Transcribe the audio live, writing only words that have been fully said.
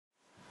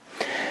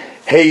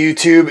Hey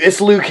YouTube, it's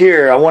Luke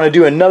here. I want to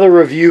do another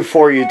review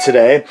for you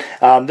today.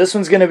 This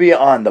one's going to be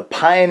on the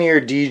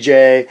Pioneer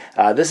DJ.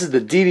 This is the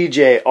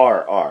DDJ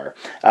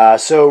RR.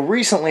 So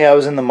recently I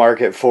was in the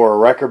market for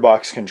a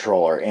Rekordbox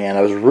controller and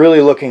I was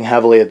really looking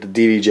heavily at the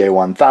DDJ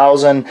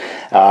 1000.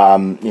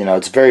 You know,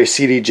 it's a very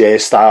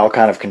CDJ style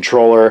kind of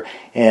controller.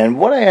 And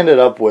what I ended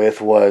up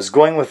with was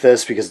going with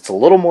this because it's a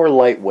little more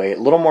lightweight,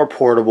 a little more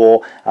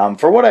portable.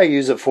 For what I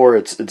use it for,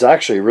 it's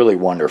actually really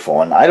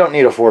wonderful. And I don't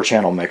need a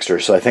 4-channel mixer,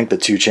 so I think the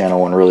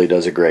 2-channel one really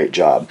does a great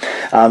job.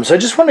 So I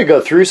just want to go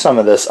through some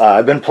of this.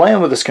 I've been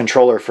playing with this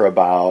controller for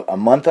about a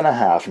month and a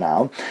half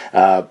now.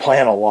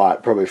 Playing a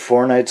lot, probably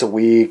 4 nights a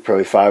week,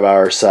 probably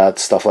 5-hour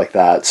sets, stuff like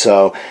that.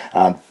 So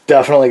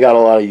definitely got a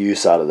lot of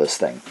use out of this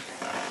thing.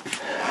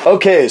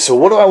 Okay, so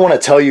what do I want to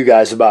tell you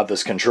guys about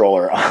this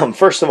controller?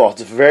 First of all,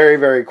 it's very,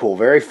 very cool,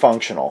 very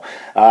functional.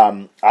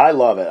 I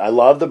love it. I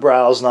love the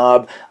browse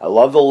knob. I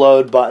love the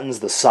load buttons,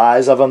 the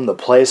size of them, the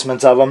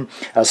placement of them.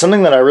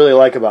 Something that I really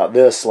like about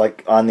this,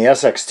 like on the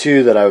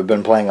SX2 that I've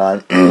been playing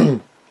on,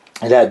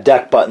 it had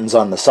deck buttons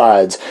on the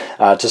sides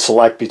to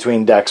select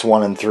between decks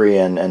 1 and 3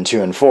 and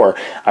 2 and 4.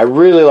 I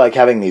really like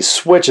having these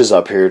switches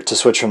up here to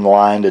switch from the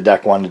line to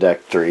deck 1 to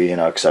deck 3, you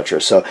know,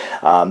 etc. So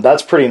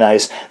that's pretty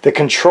nice. The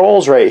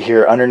controls right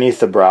here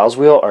underneath the browse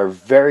wheel are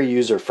very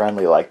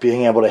user-friendly, like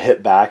being able to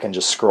hit back and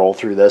just scroll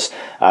through this.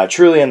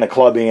 Truly in the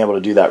club, being able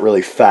to do that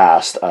really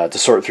fast to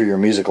sort through your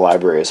music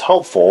library is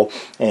helpful,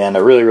 and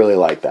I really, really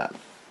like that.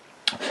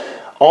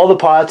 All the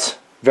pots,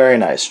 very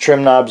nice.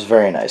 Trim knobs,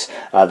 very nice.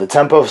 The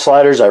tempo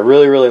sliders, I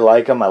really, really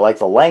like them. I like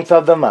the length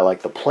of them. I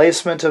like the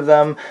placement of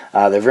them.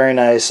 They're very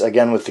nice.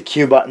 Again, with the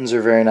Q buttons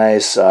are very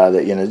nice.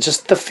 You know,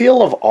 just the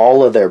feel of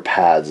all of their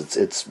pads.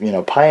 It's you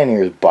know,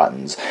 Pioneer's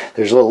buttons.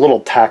 There's a little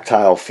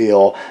tactile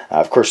feel.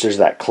 Of course, there's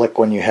that click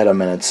when you hit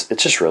them, and it's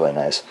just really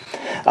nice.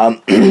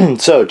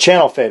 So,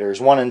 channel faders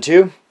 1 and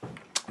 2.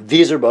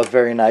 These are both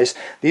very nice.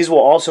 These will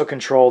also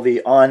control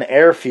the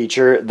on-air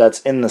feature that's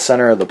in the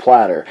center of the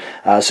platter.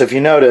 So if you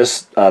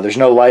notice, there's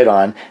no light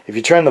on. If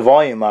you turn the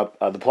volume up,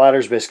 the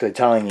platter's basically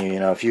telling you,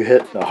 you know, if you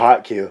hit the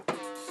hot cue,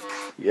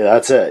 yeah,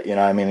 that's it. You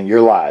know, I mean,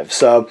 you're live.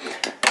 So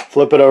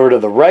flip it over to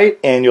the right,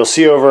 and you'll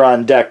see over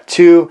on deck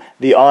 2,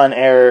 the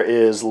on-air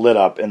is lit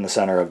up in the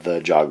center of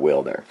the jog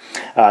wheel there.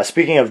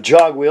 Speaking of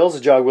jog wheels, the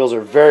jog wheels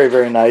are very,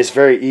 very nice,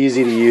 very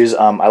easy to use.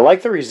 I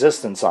like the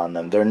resistance on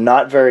them. They're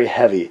not very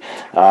heavy.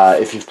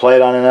 If you've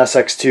played on an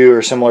SX2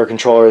 or similar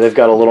controller, they've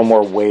got a little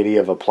more weighty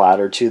of a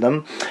platter to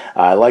them.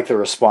 I like the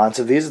response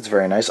of these. It's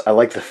very nice. I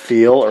like the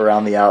feel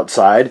around the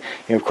outside.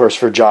 You know, of course,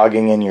 for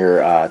jogging in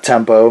your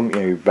tempo, you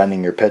know, you're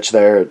bending your pitch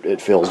there,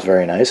 it feels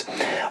very nice.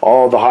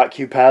 All the hot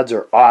cue pads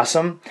are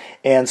awesome,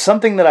 and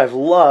something that I've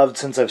loved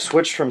since I've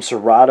switched from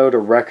Serato to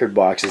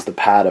Rekordbox is the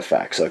pad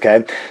effects.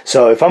 Okay,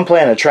 so if I'm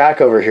playing a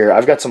track over here,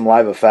 I've got some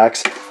live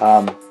effects.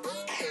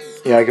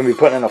 You know, I can be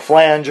putting in a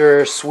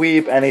flanger,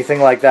 sweep,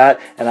 anything like that,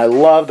 and I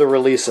love the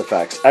release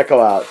effects. Echo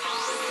out.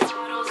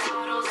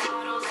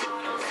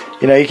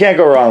 You know, you can't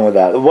go wrong with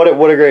that. What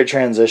a great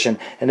transition.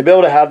 And to be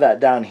able to have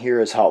that down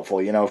here is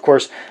helpful. You know, of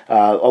course,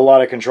 a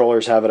lot of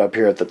controllers have it up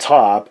here at the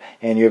top,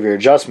 and you have your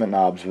adjustment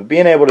knobs. But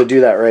being able to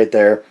do that right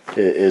there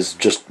is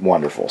just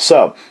wonderful.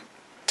 So,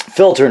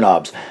 filter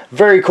knobs,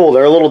 very cool.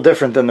 They're a little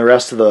different than the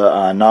rest of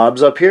the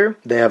knobs up here.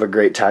 They have a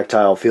great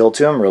tactile feel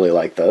to them. Really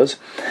like those.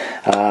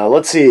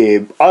 Let's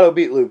see, auto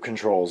beat loop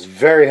controls,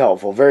 very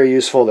helpful, very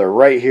useful. They're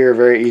right here,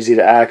 very easy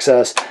to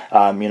access.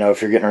 You know,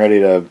 if you're getting ready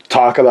to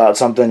talk about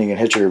something, you can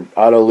hit your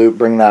auto loop,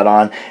 bring that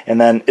on, and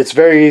then it's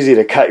very easy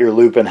to cut your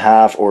loop in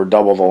half or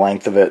double the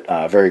length of it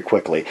very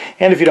quickly.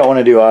 And if you don't want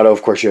to do auto,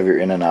 of course, you have your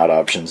in and out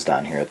options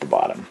down here at the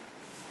bottom.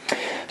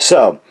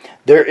 So,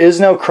 there is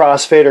no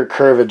crossfader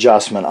curve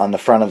adjustment on the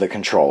front of the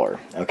controller.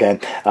 Okay,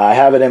 I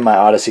have it in my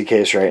Odyssey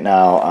case right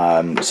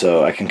now,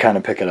 so I can kind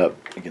of pick it up.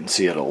 You can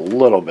see it a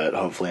little bit,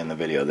 hopefully, in the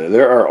video there.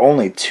 There are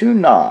only 2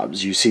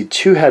 knobs. You see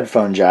 2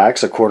 headphone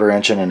jacks, a 1/4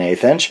 inch and an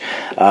 1/8 inch.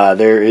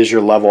 There is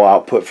your level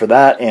output for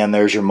that, and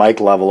there's your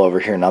mic level over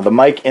here. Now, the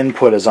mic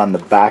input is on the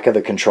back of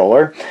the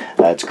controller.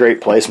 It's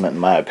great placement, in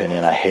my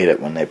opinion. I hate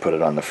it when they put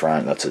it on the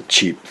front. That's a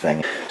cheap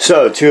thing.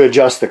 So, to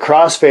adjust the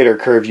crossfader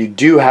curve, you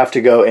do have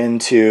to go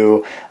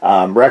into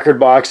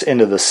Rekordbox,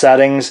 into the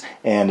settings,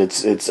 and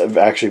it's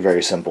actually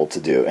very simple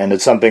to do. And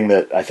it's something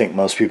that I think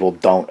most people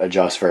don't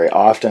adjust very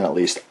often. At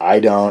least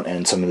I don't,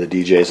 and some of the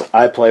DJs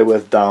I play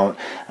with don't.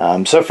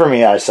 So for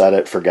me, I set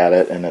it, forget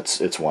it, and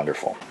it's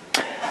wonderful.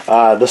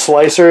 The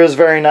slicer is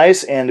very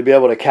nice, and to be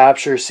able to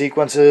capture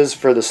sequences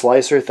for the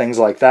slicer, things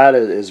like that,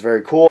 is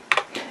very cool.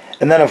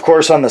 And then, of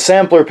course, on the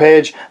sampler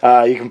page,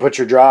 you can put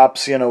your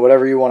drops, you know,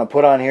 whatever you want to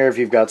put on here. If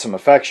you've got some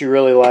effects you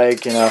really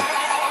like, you know.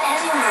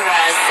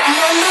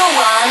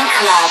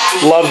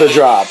 Love the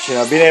drops, you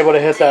know, being able to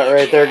hit that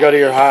right there, go to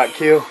your hot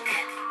cue,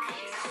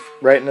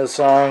 right into the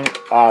song,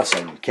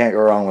 awesome. Can't go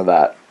wrong with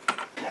that.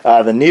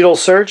 The needle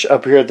search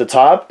up here at the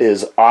top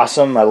is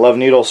awesome. I love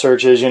needle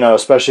searches, you know,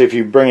 especially if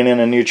you're bringing in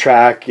a new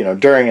track, you know,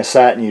 during a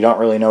set and you don't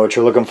really know what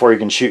you're looking for. You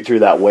can shoot through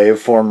that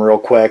waveform real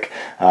quick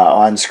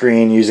on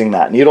screen using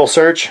that needle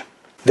search.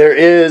 There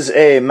is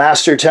a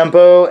master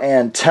tempo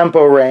and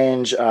tempo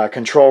range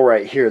control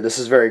right here. This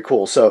is very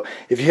cool. So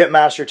if you hit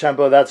master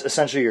tempo, that's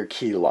essentially your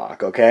key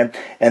lock, okay?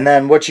 And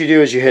then what you do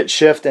is you hit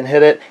shift and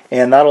hit it,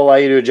 and that'll allow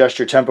you to adjust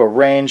your tempo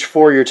range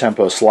for your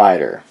tempo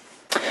slider.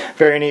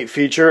 Very neat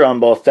feature on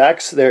both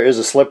decks. There is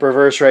a slip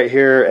reverse right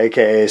here,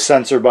 aka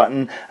sensor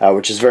button,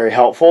 which is very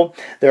helpful.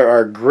 There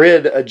are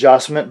grid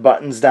adjustment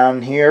buttons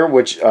down here,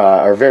 which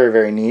are very,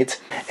 very neat.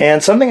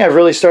 And something I've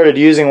really started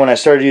using when I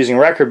started using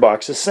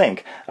Rekordbox is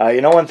sync.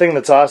 One thing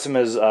that's awesome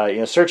is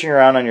searching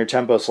around on your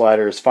tempo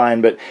slider is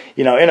fine, but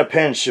in a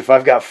pinch, if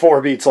I've got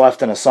 4 beats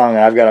left in a song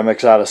and I've got to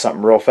mix out of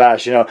something real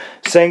fast,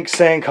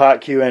 sync,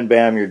 hot cue in,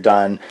 bam, you're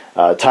done.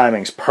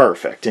 Timing's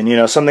perfect.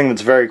 And something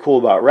that's very cool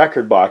about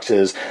Rekordbox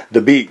is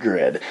the beat grid.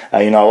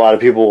 A lot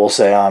of people will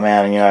say, oh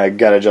man, I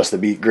gotta adjust the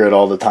beat grid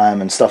all the time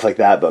and stuff like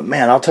that, but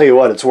man, I'll tell you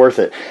what, it's worth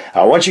it.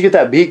 Once you get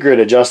that beat grid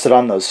adjusted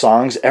on those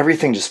songs,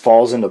 everything just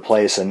falls into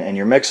place, and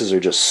your mixes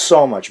are just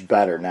so much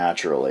better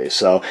naturally.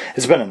 So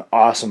it's been an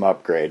awesome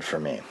upgrade for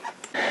me.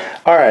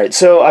 Alright,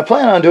 so I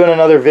plan on doing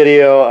another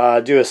video,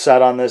 do a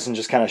set on this and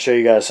just kind of show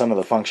you guys some of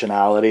the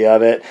functionality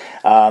of it,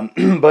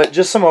 but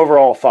just some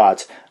overall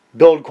thoughts.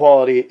 Build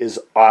quality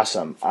is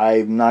awesome.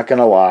 I'm not going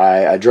to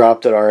lie. I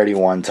dropped it already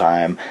one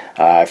time.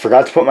 I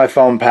forgot to put my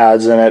foam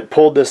pads in it,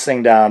 pulled this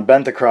thing down,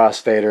 bent the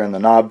crossfader, and the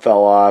knob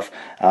fell off.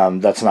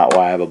 That's not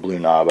why I have a blue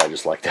knob. I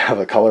just like to have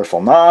a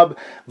colorful knob.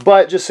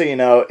 But just so you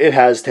know, it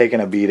has taken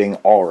a beating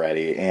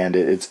already, and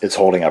it's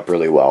holding up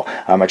really well.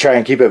 I try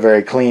and keep it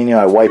very clean.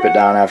 I wipe it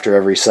down after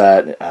every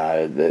set.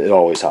 It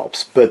always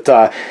helps. But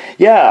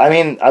yeah,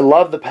 I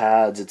love the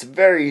pads. It's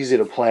very easy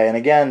to play. And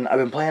again, I've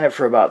been playing it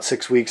for about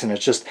 6 weeks, and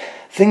it's just,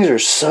 things are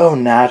so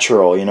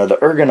natural. The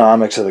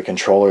ergonomics of the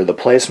controller, the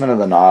placement of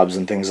the knobs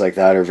and things like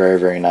that are very,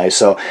 very nice.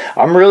 So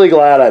I'm really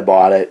glad I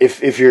bought it.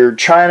 If you're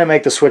trying to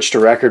make the switch to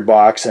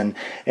Rekordbox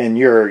and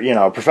you're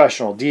a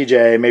professional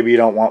DJ, maybe you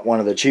don't want one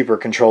of the cheaper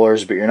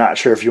controllers, but you're not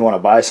sure if you want to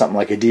buy something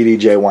like a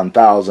DDJ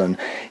 1000,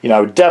 I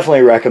would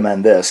definitely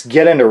recommend this.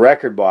 Get into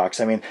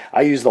Rekordbox.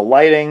 I use the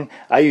lighting,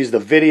 I use the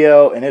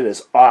video, and it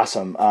is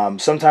awesome.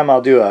 Sometime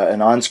I'll do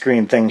an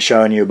on-screen thing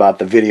showing you about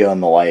the video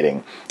and the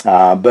lighting.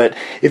 But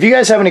if you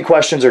guys have any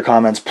questions or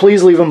comments,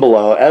 please leave them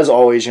below. As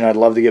always, I'd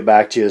love to get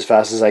back to you as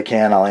fast as I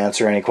can. I'll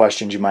answer any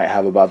questions you might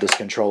have about this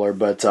controller,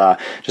 but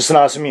just an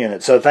awesome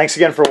unit. So thanks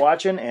again for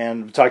watching,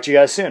 and talk to you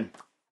guys soon.